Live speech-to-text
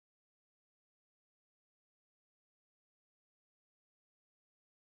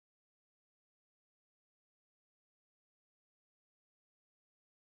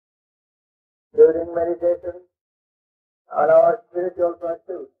during meditation on our spiritual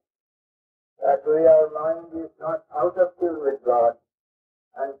pursuit, that our mind is not out of tune with God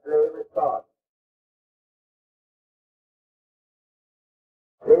and play with thought.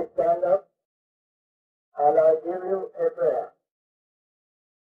 Please stand up and I give you a prayer.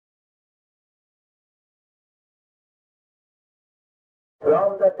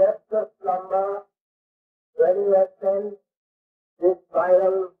 From the depths of slumber, when you ascend this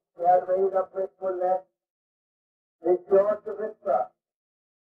spiral stairways of wakefulness, be sure to whisper,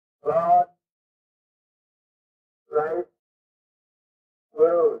 God, Christ,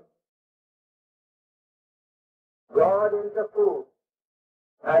 Guru. God is the food,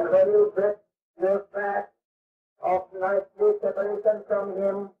 and when you break your fast of nightly separation from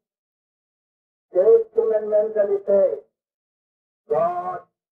Him, taste Him and mentally say, God,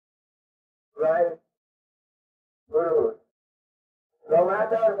 Christ, Guru. No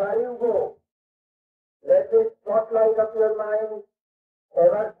matter where you go, let this spotlight of your mind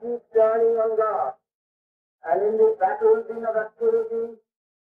ever keep turning on God. And in the battlefield of activity,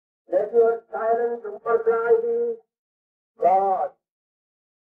 let your silent cry be, God,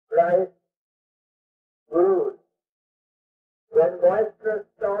 Christ, Guru. When boisterous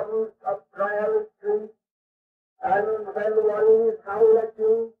storms of trial street, and when worries howl at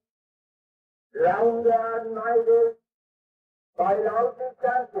you, drown their noises by loudly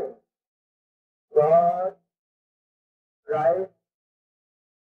chanting, God, Christ,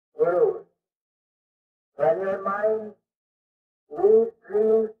 Guru. When your mind leaves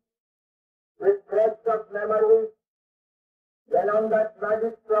dreams with threads of memory, then on that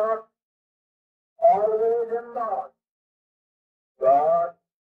magic cross, always embossed, God,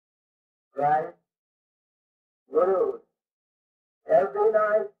 Christ, Guru. Every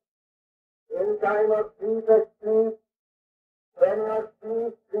night, in time of deepest sleep, when your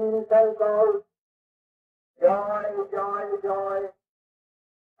peace feels and calls, joy, joy, joy,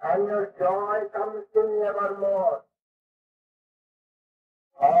 and your joy comes to me evermore.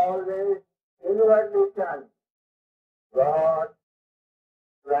 Always inwardly chant, God,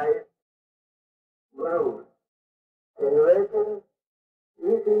 Christ, Guru. In waking,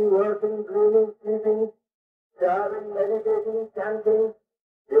 eating, working, dreaming, sleeping, serving, meditating, chanting,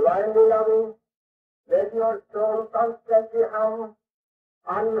 divinely loving, let your soul constantly hum,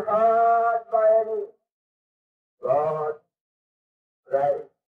 unheard by any. God, Christ,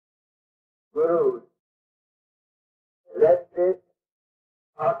 Guru. Let this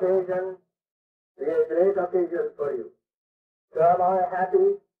occasion be a great occasion for you. So am I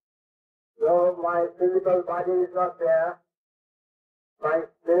happy, though my physical body is not there, my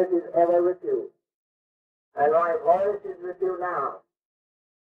spirit is ever with you, and my voice is with you now,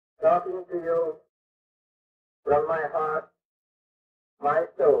 talking to you from my heart, my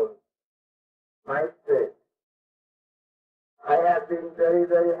soul, my spirit. I have been very,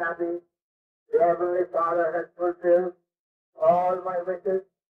 very happy. The Heavenly Father has fulfilled all my wishes.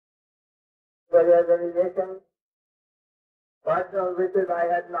 Whereas realization, personal wishes I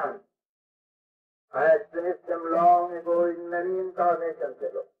had none. I had finished them long ago in many incarnations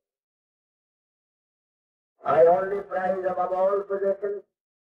ago. I only prize above all possessions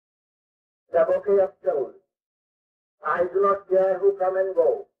the bouquet of souls. I do not care who come and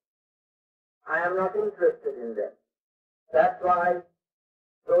go. I am not interested in them. That's why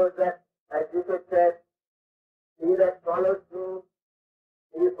those that, as Jesus said, he that follows me,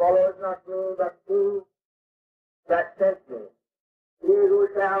 he follows not me, but he that sent me. He who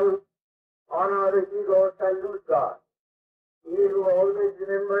shall honor the ego shall lose God. He who always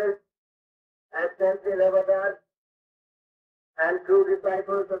remembers, as Saint ever does, and true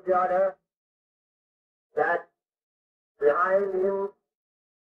disciples of the order, that behind him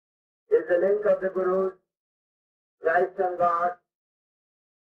is the link of the Gurus, Christ and God,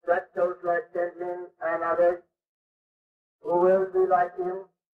 such souls like Saint and others, who will be like him,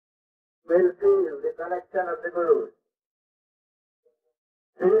 will feel the connection of the Gurus.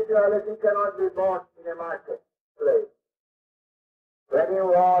 Spirituality cannot be bought in a marketplace. When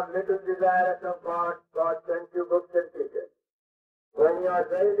you are little desirous of God, God sends you books and teachers. When you are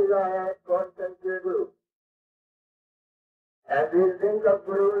very desirous, God sends you a Guru. And these things of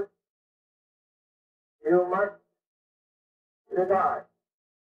Gurus, you must regard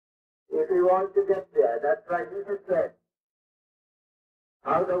if you want to get there. That's why Jesus said,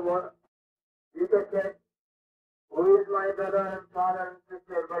 how the one, Jesus said, who is my brother and father and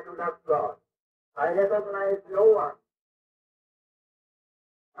sister but who loves God? I recognize no one.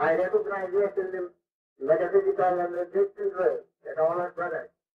 I recognize yes in the metaphysical and the distant way that all are brothers.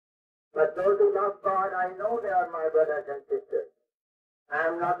 But those who love God, I know they are my brothers and sisters. I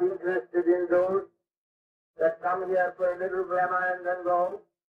am not interested in those that come here for a little glamour and then go.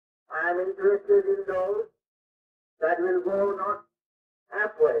 I am interested in those that will go not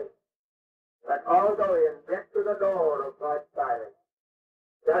halfway, but all the way and get to the door of God's silence.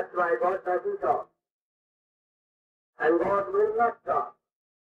 That's why God doesn't talk. And God will not talk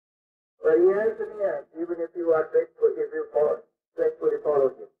for years and years, even if you are faithful, if you faithfully follow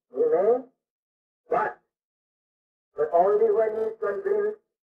Him. He may, but only when He is convinced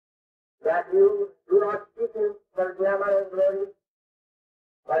that you do not seek Him for glamour and glory,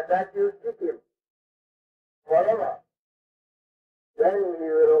 but that you seek Him forever, then He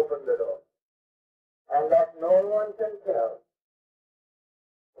will open the door. And that no one can tell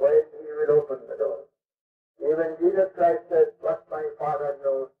when He will open the door. Even Jesus Christ says, "What my Father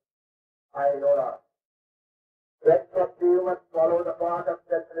knows, I know not." Therefore, you must follow the path of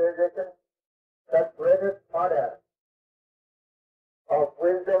self-realization, the greatest order of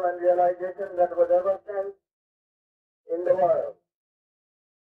wisdom and realization that was ever sent in the world.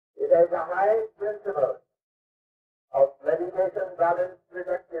 It has a high principle of meditation balanced with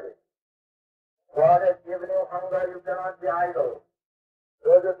activity. God has given you hunger, you cannot be idle.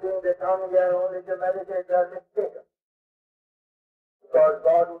 Those who think they come here only to meditate are mistaken. Because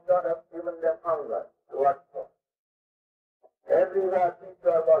God would not have given them hunger to work for. Everywhere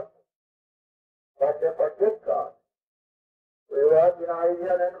people are working, but they forget God. We work in our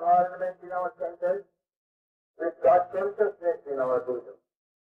ideal environment in our centers with God consciousness in our bosom.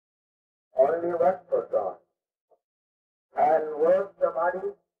 Only work for God. And work the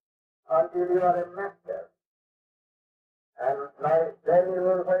body until you are a master. And then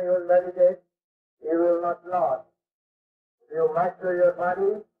when you will meditate, you will not nod. If you master your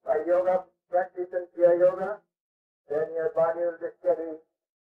body by yoga practice and Kriya Yoga, then your body will be steady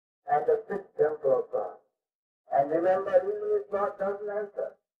and the fifth temple of God. And remember, even if God doesn't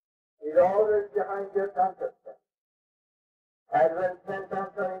answer, He's always behind your consciousness. And when St.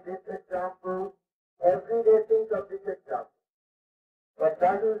 Anthony did this example, every day think of this example. For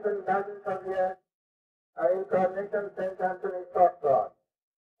dozens and dozens of years, our incarnation, St. Anthony sought God.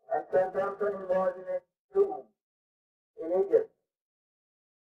 And St. Anthony was in a tomb in Egypt.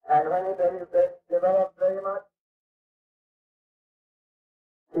 And when he developed very much,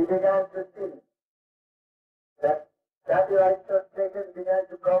 he began to see that satellites of Satan began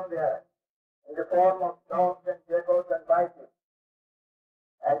to come there in the form of dogs and jackals and bite him.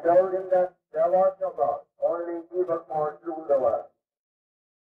 And told him that there was no God, only evil force ruled the world.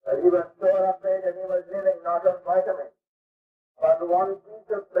 But he was so afraid that he was living not on vitamins, but one piece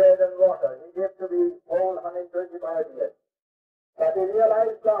of bread and water. He lived to be old 125 years. But he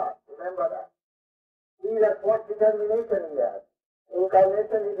realized God, remember that. See that what determination he had.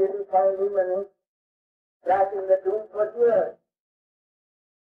 Incarnation, he didn't find him and he sat in the tomb for years.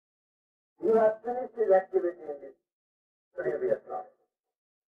 He had finished his activity in this previous life.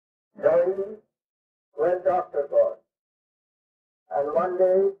 So he went after God. And one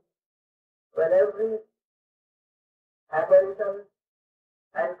day, when every apparition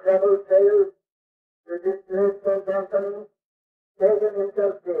and trouble failed to displace St. Anthony, Satan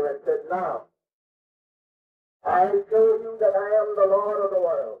himself came and said, "Now, I show you that I am the Lord of the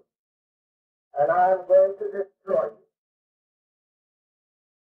world, and I am going to destroy you,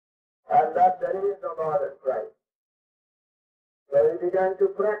 and that there is no God in Christ." So he began to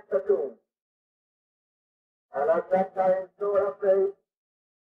crack the tomb. And at that time, so afraid,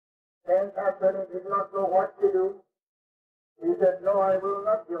 St. Anthony did not know what to do. He said, "No, I will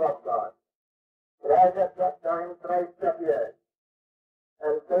not give up God." Right at that time, Christ appeared.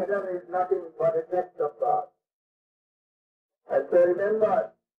 And Satan is nothing but a test of God. And so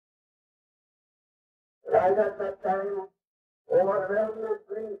remember, right at that time, overwhelmed with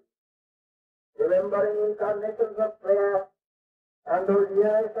grief, remembering incarnations of prayer, and those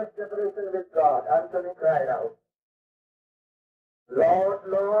years of separation with God, Anthony cried out, "Lord,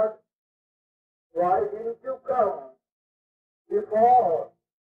 Lord, why didn't you come before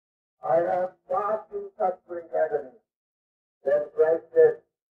I have passed in such great agony?" Then Christ said,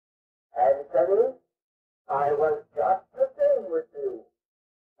 "Anthony, I was just the same with you."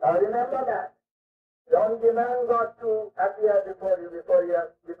 Now remember that. Don't demand God to appear before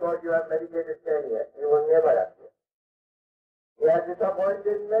you have meditated 10 years. He will never appear. He has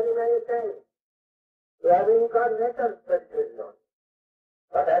disappointed many, many things. We have incarnations meditation on.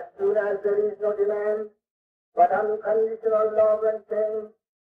 But as soon as there is no demand, but unconditional love and saying,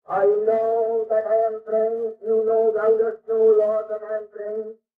 "I know that I am praying, you know, thou dost know, Lord, that I am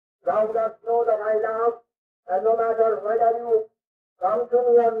praying, thou dost know that I love, and no matter whether you come to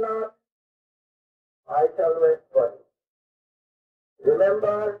me or not, I shall wait for you."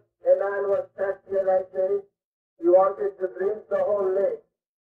 Remember, a man was thirsty like this. He wanted to drink the whole lake,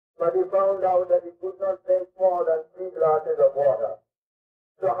 but he found out that he could not drink more than 3 glasses of water.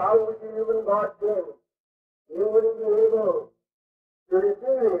 So how would you even got him? You wouldn't be able to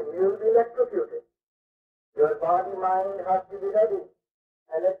receive him. You will be electrocuted. Your body, mind has to be ready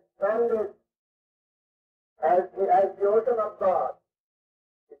and expanded as the ocean of God.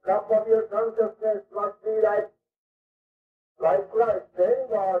 The cup of your consciousness must be like Christ. Then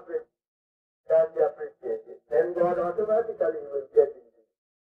God can be appreciated. Then God automatically will get into it.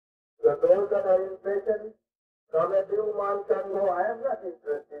 So those that are impatient, from a few months and go, I am not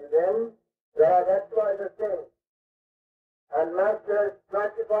interested in them. That's why the same. And Master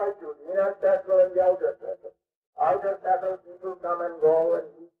classifies you, the inner circle and the outer circle. Outer circle people come and go, and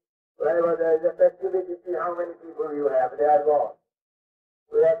whenever there is a festivity, see how many people you have, they are gone.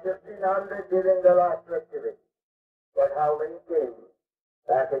 We had 1,500 during the last festivity, but how many came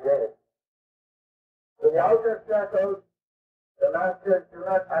back again? In the outer circle, the Masters do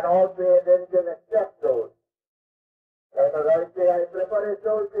not at all pay attention except those. And as I say, I prefer a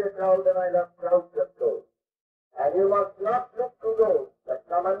soul to a crowd and I love crowds of souls. And you must not look to those that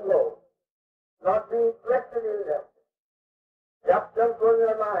come and go, not be interested in them. Just control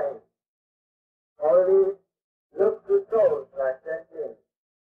your mind. Only look to souls like that thing.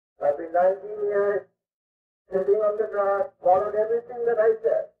 I've been 19 years sitting on the grass, followed everything that I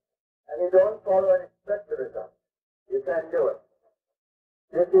said, and you don't follow and expect the result. You can do it.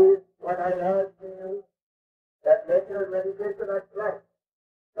 This is what I urge to you, that make your meditation at night.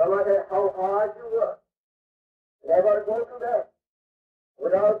 No matter how hard you work, never go to bed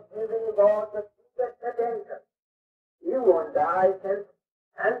without giving God the deepest attention. You won't die since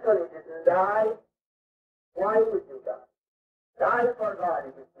Anthony didn't die. Why would you die? Die for God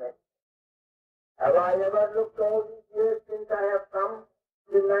if it's necessary. Have I ever looked all these years since I have come?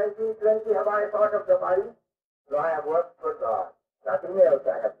 In 1920, have I thought of the body? No, I have worked for God. Nothing else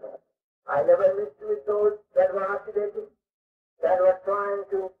I have done. I never mixed with those that were oscillating, that were trying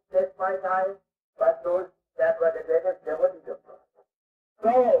to take my time, but those that were the greatest devotees of God.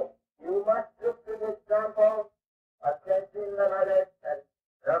 So, you must look to the example of Churchill and others, and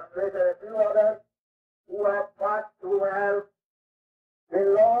Ramswet and a few others, who have passed, who have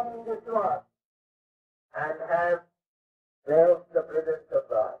been long in this world, and have felt the presence of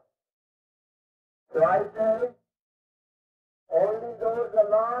God. So I say, only those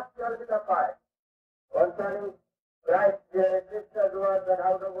alone shall be the fire. Concerning Christ, there exists as word that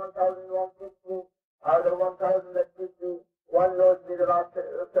out of 1,000 you won't kiss me, out of 1,000 that kiss me, one knows me, the last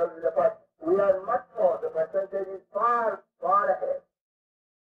shall be the first. We are much more. The percentage is far, far ahead,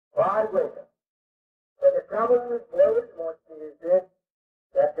 far greater. But the trouble with boys mostly is this,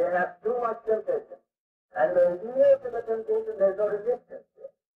 that they have too much temptation. And when you yield to the temptation, there is no resistance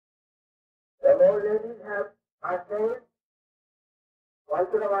there. The more ladies are saved, once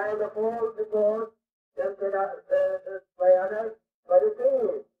in a while the fall because tempted by others. But the thing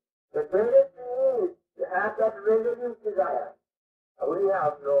is, the greatest thing is to have that religious desire. We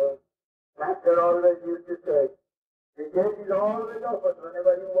have no. Master always used to say, the gate is always open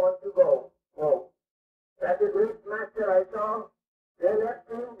whenever you want to go. Go. That the great master I saw, they left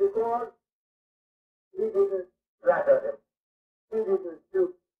him because he didn't flatter them. He didn't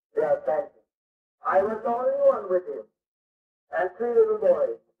suit their fancy. I was the only one with him. And 3 little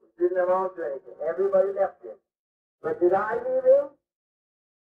boys. It didn't amount to anything. Everybody left him. But did I leave him?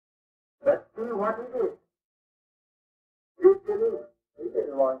 But see what he did. He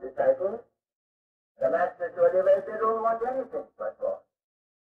didn't want disciples. The master told him they don't want anything but God.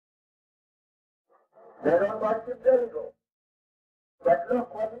 They don't worship their ego. But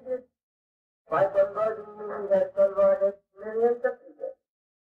look what he did. By converting me, he has converted millions of people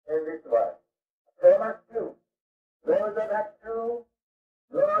in this world. So must you. Those that are true,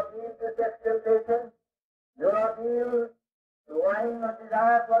 do not yield to sex temptation, do not yield to wine or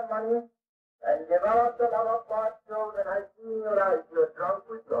desire for money, and develop the love of God so that I see in your eyes you are drunk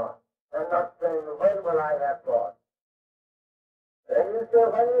with God, and not saying, when will I have God? When you say,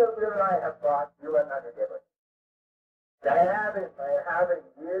 when will I have God, you are not a devil. I have him,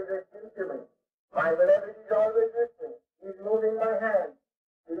 he is listening to me. My beloved is always listening. He is moving my hand.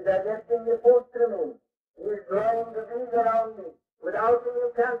 He is digesting the food through me. He is drawing the breeze around me. Without him,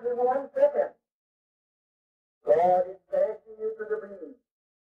 you can't live 1 second. God is connecting you to the breeze,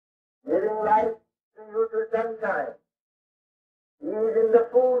 giving life to you to sunshine. He is in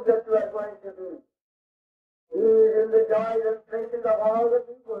the food that you are going to eat. He is in the joys and faces of all the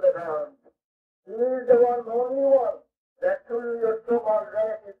people around you. He is the one, only one, that through your so-called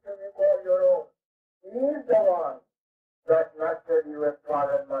relatives can you call your own. He is the one that not tell you as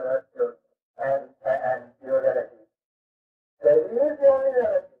father and mother and your relatives. So he is the only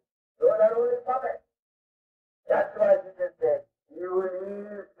relative. Those are only puppets. That's why Jesus said, you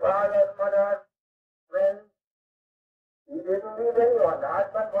leave father, mother, friends. He didn't leave anyone,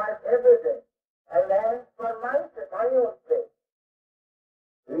 husband, wife, everything. And lands for my own sake.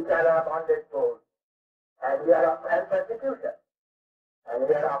 We shall have bondage souls. And persecution. And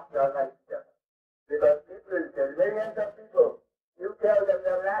hereafter life. Because people will tell, millions of people, you tell them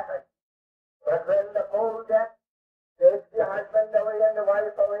they're laughing. But when the cold death takes the husband away and the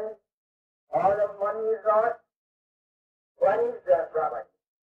wife away, all the money is lost, what is their property?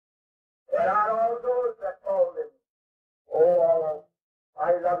 Where are all those that call them? Oh,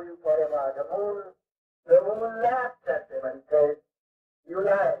 I love you forever. The moon laughs at them and says, you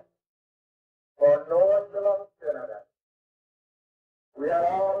lie, for no one belongs to another. We are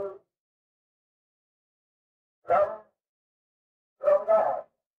all come from God.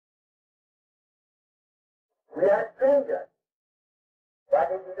 We are strangers.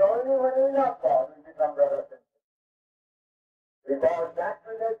 But it is only when we love God we become brothers and sisters. Because that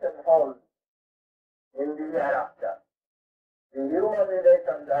relation holds in the hereafter. The human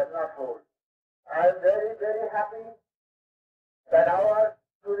relation does not hold. I am very, very happy that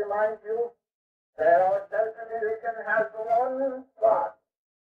to remind you that our self-realization has one part.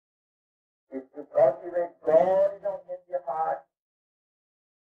 Is to cultivate God in the heart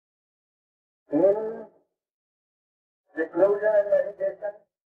in seclusion and meditation.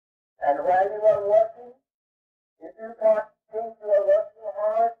 And while you are working, if you think you are working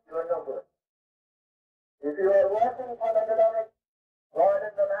hard, you are no good. If you are working for the beloved God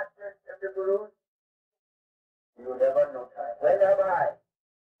and the Masters and the Gurus, you never know time. When have I?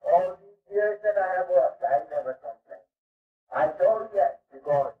 All these years that I have worked, I never complained. I told yes,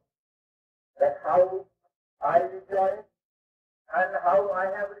 because that's how I rejoice and how I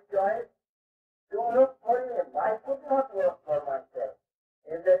have rejoiced to look for Him. I could not work for myself.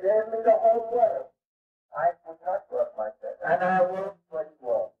 If they gave me the whole world, I could not work myself. And I worked for His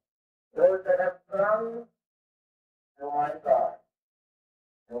work. Those that have come to my God,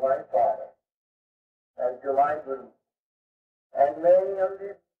 to my Father, and to my Guru. And many on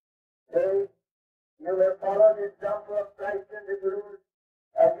this day, you may follow the example of Christ and the Gurus,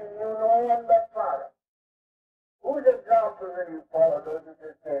 as you knew no one but Father. Whose example will you follow? Those who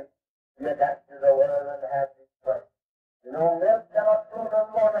just say, we adapt to the world and have this Christ. You know, milk cannot flow on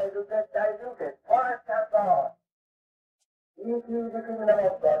water, it will get diluted. Fast and God. Eat ye the kingdom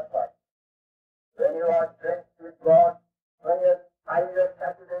of God first. When you are drenched with God, when your eyes are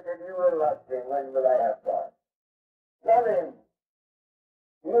saturated, you will not say, when will I have God? Love Him.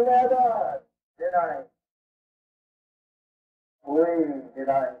 You never deny Him. We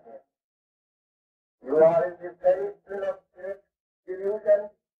deny Him. You are in the very spirit of delusion,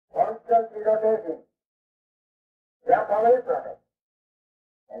 constantly rotating. Jump away from it.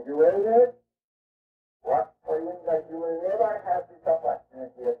 And you will live what for you that you will never have this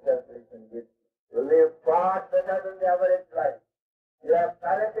opportunity of separation with. You live far better than the average life. You have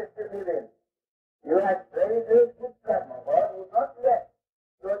paradise to live in. You have very great good karma. God would not let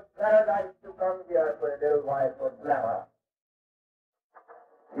your paradise to come here for a little while for glamour.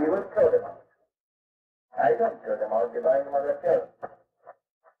 He will throw them out. I don't throw them out, Divine Mother tells.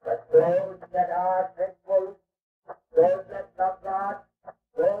 But those that are faithful, those that love God,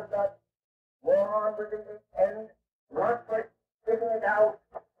 those that go on with the end, not for taking it out,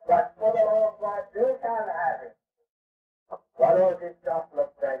 but for the love of God, they shall have it. Follow this example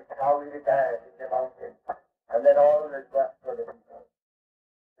of Christ, how He retired in the mountain, and then always worked for the people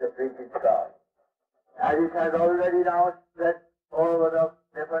to bring His God. And it has already now spread over the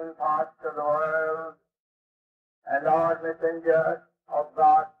different parts of the world, and our messenger of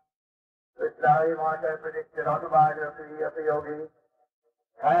God, which Larry Marshall predicted autobiography of a yogi,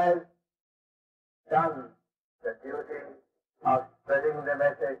 has done the duty of spreading the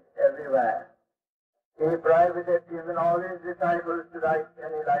message everywhere. He prohibited even all his disciples to write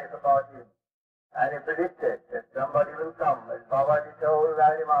any life about him. And he predicted that somebody will come, as Babaji told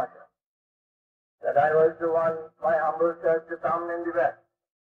Larry Marshall, that I was the one, my humble self, to come in the West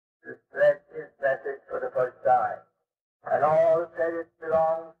to spread his message for the first time. And all credit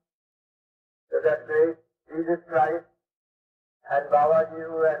belongs to that great Jesus Christ and Babaji,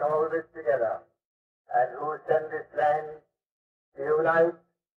 who had all this together, and who sent this land to unite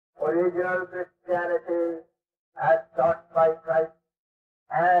original Christianity as taught by Christ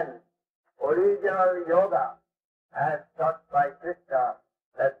and original yoga as taught by Krishna,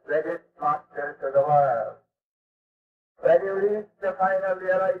 that greatest master to the world. When you reach the final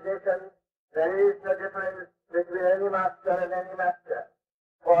realization, there is no difference between any master and any master.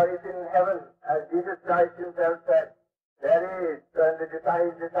 For if in heaven, as Jesus Christ himself said, there is, when the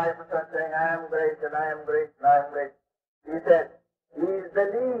disciples are saying, I am great and I am great and I am great, he said, he is the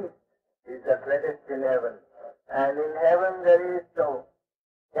least, he is the greatest in heaven. And in heaven there is no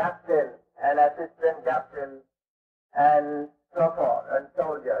captain and assistant captain and so forth and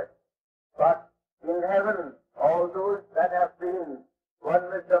soldiers. But in heaven, all those that have been one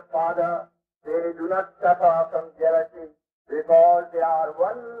with the Father, they do not suffer from jealousy because they are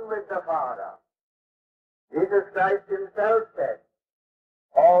one with the Father. Jesus Christ himself said,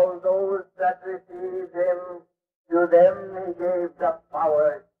 all those that received him, to them he gave the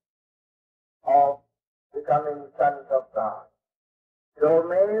power of becoming sons of God. So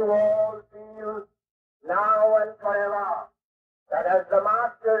may you all feel now and forever that as the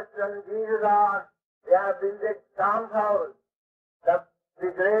Masters and Jesus are, they have been the examples, the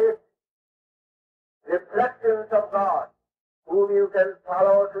great reflections of God, whom you can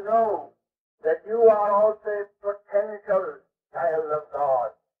follow to know that you are also a potential child of God.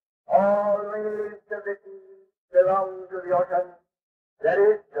 All waves of the sea belong to the ocean.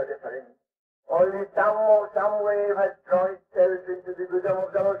 There is no difference. Only some wave has drawn itself into the bosom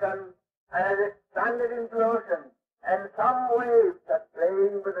of the ocean and has expanded into the ocean. And some waves are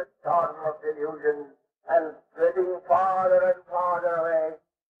playing with the storm of delusion and spreading farther and farther away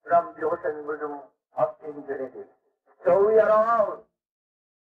from the ocean bosom of infinity. So we are all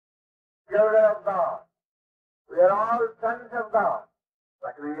children of God. We are all sons of God.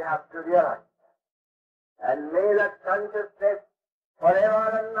 But we have to realize. And may that consciousness forever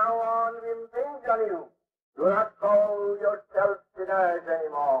and now on impinge on you. Do not call yourself sinners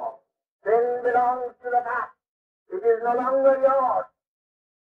anymore. Sin belongs to the past. It is no longer yours.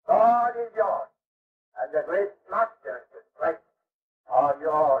 God is yours. And the great Masters, the Christ, are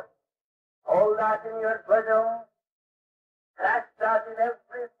yours. Hold that in your bosom. Catch that in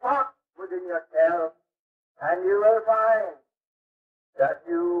every thought within yourself. And you will find that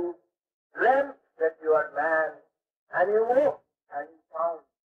you dreamt that you are man. And you woke and you found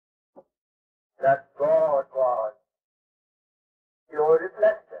that God was your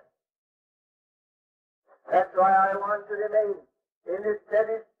reflection. That's why I want to remain in the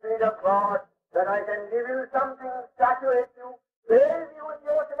steady spirit of God, that I can give you something, saturate you, bathe you in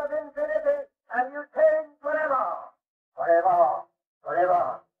the ocean of infinity, and you change forever, forever,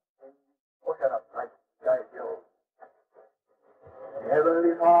 forever, in the ocean of light. Guide you.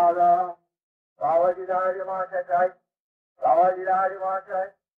 Heavenly Father, Bhavadidari Master Christ, Bhavadidari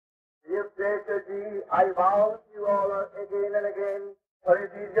Master, if gracious thee, I vow to you all again and again, for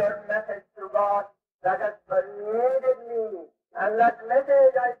it is your message to God that has permeated me, and that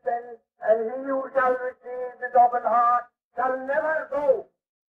message I send, and he who shall receive with open heart shall never go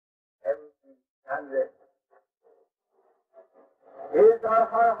empty-handed. His or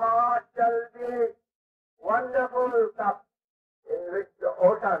her heart shall be wonderful cup in which the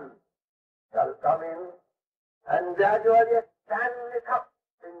ocean shall come in and gradually expand the cup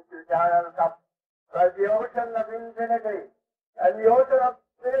into giant cup, for the ocean of infinity and the ocean of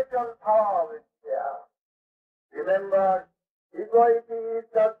spiritual power is there. Remember, egoity is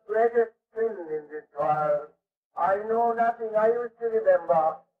the greatest sin in this world. I know nothing. I used to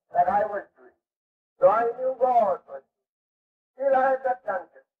remember that I was doing. So I knew God was. Still I had that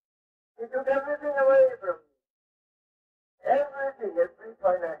conscience. He took everything away from me. Everything, every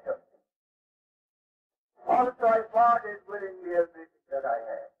financial thing. Also I parted willingly everything that I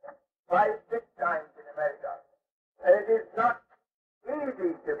had. 5, 6 times in America. And it is not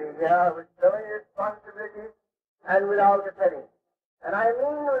easy to be here with so many responsibilities and without a penny. And I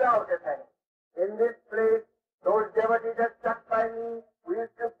mean without a penny. In this place, those devotees that stuck by me, we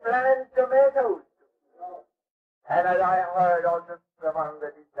used to plant tomatoes. And as I heard also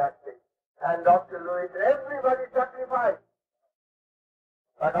Paramahansa did that thing. And Dr. Lewis, everybody sacrificed.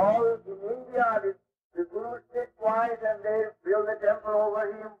 But all in India, the gurus sit quiet and they build a temple over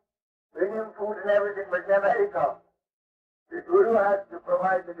him, bring him food and everything. But in America, the guru has to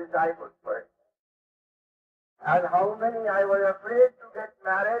provide the disciples first. And how many I was afraid to get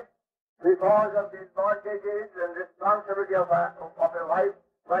married because of these mortgages and responsibility of a wife.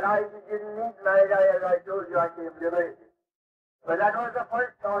 But I didn't need marriage, as I told you, I came liberated. But that was the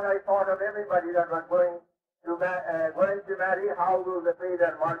first thought I thought of everybody that was going to marry. How will they pay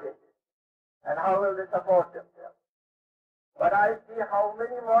their mortgages? And how will they support themselves? But I see how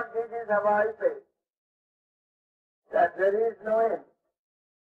many mortgages have I paid, that there is no end.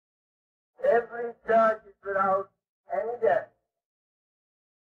 Every church is without any debt.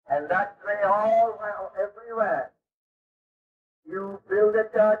 And that way everywhere. You build a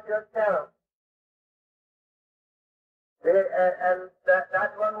church yourself.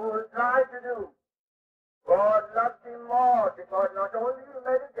 That one who will try to do. God loves him more because not only he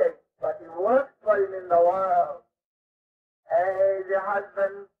meditates, but he works for him in the world. As a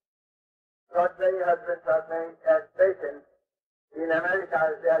husband, not many husbands are made as patients in America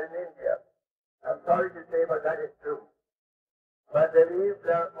as they are in India. I'm sorry to say, but that is true. But they leave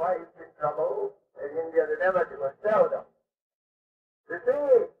their wives in trouble. In India, they never do, or tell them. You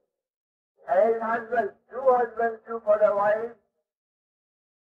see, as husbands, two husbands do for their wives,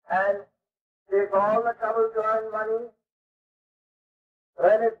 and take all the trouble to earn money.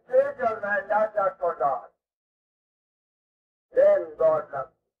 When a spiritual man does that for God, then God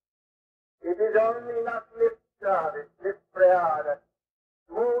loves you. It is only not lip service, lip prayer that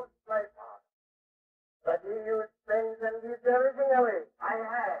moves my heart. But he who spends and gives everything away.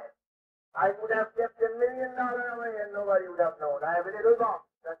 I could have kept $1 million away and nobody would have known. I have a little box,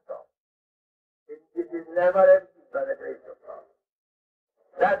 that's all. It is never empty by the grace of God.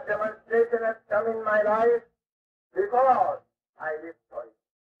 That demonstration has come in my life because I lived for it.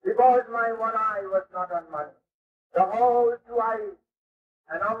 Because my one eye was not on money. The whole two eyes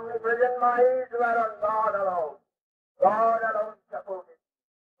and omnipresent minds were on God alone. God alone supported.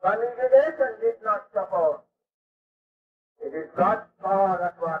 Congregation did not support. It is God's power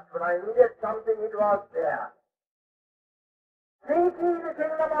that works. When I needed something, it was there. Seek ye the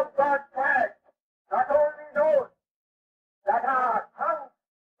kingdom of God first. Not only those that are hung,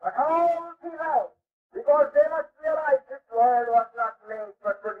 but all people. Because they must realize this world was not made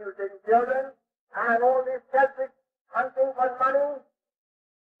for producing children and only selfish hunting for money.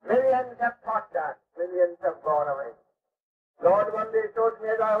 Millions have thought that. Millions have gone away. Lord one day showed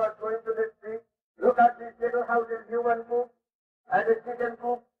me as I was going to the street, look at these little houses, human coop, and the chicken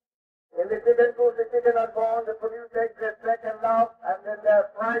coop. In the chicken coop, the chicken are born, they produce eggs, they flesh and love, and then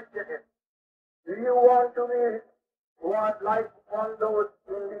they're fried chicken. Do you want to be like one of those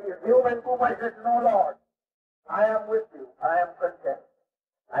in the human coop? I said, no, Lord. I am with you. I am content.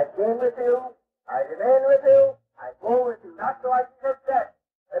 I came with you. I remain with you. I go with you. That's why Jesus said.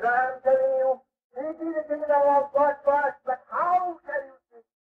 And I am telling you, seek ye the kingdom of God first, but how shall you seek?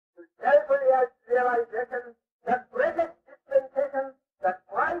 To self-fully realization, that greatest dispensation, that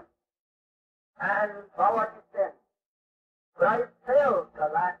Christ and power descends. Christ fails the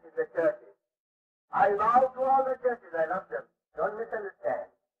last in the churches. I vow to all the churches, I love them. Don't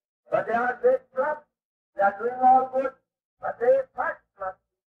misunderstand. But they are great clubs. They are doing all good. But they first must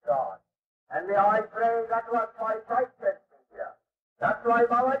seek God. And I pray that was why Christ sent me here. That's why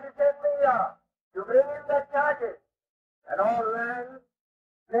Babaji sent me here. To bring in the churches. And all lands,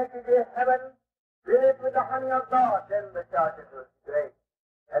 make it a heaven, fill it with the honey of God, then the churches will be great.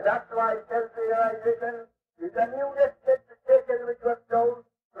 And that's why self-realization is the new dispensation which was told.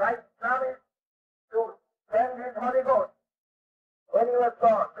 Christ promised to send his Holy Ghost when he was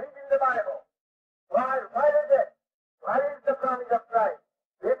gone. Read in the Bible. Why is it? What is the promise of Christ?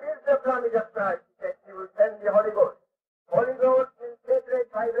 This is the promise of Christ. He said he will send the Holy Ghost. Holy Ghost is sacred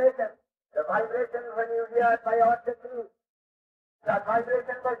vibration. The vibration when you hear by our technique. That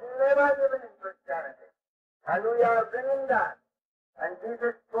vibration was never given in Christianity. And we are bringing that. And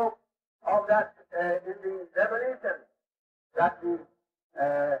Jesus spoke of that in the Revelation. That in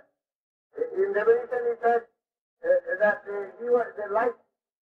Revelation he said that he was the light.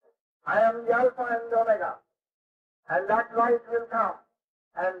 I am the Alpha and the Omega. And that light will come.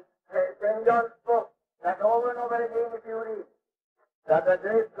 And St. John spoke that over and over again if you read, that the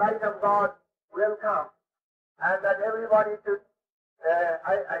great light of God will come. And that everybody should,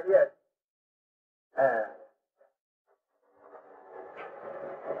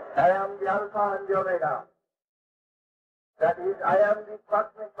 I am the Alpha and the Omega. That is, I am the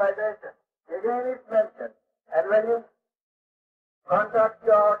cosmic vibration. Again it's mentioned. And when you contact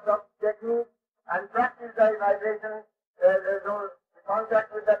your technique and practice thy vibration,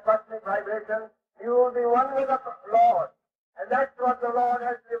 contact with that cosmic vibration, you will be one with the Lord. And that's what the Lord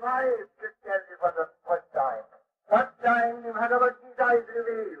has revived Christianity for the first time. First time the Bhagavad Gita is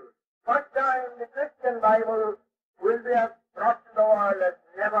revealed. First time the Christian Bible will be brought to the world as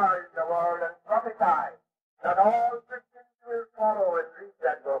never in the world and prophesied that all Christians will follow and read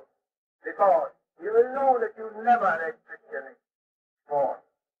that book. Because you will know that you never read Christianity before.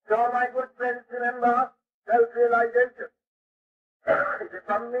 So my good friends, remember self-realization is a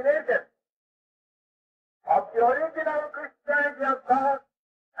combination of the original Christianity of God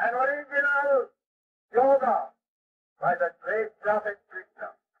and original yoga by the great prophet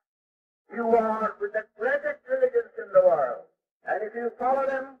Krishna. You are with the greatest religions in the world. And if you follow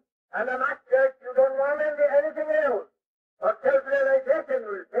them and the masters, you don't want anything else. But self-realization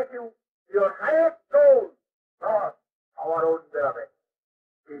will take you to your highest goal, God,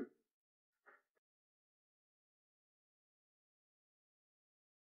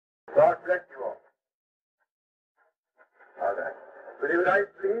 Will you rise,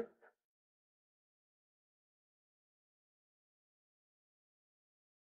 please?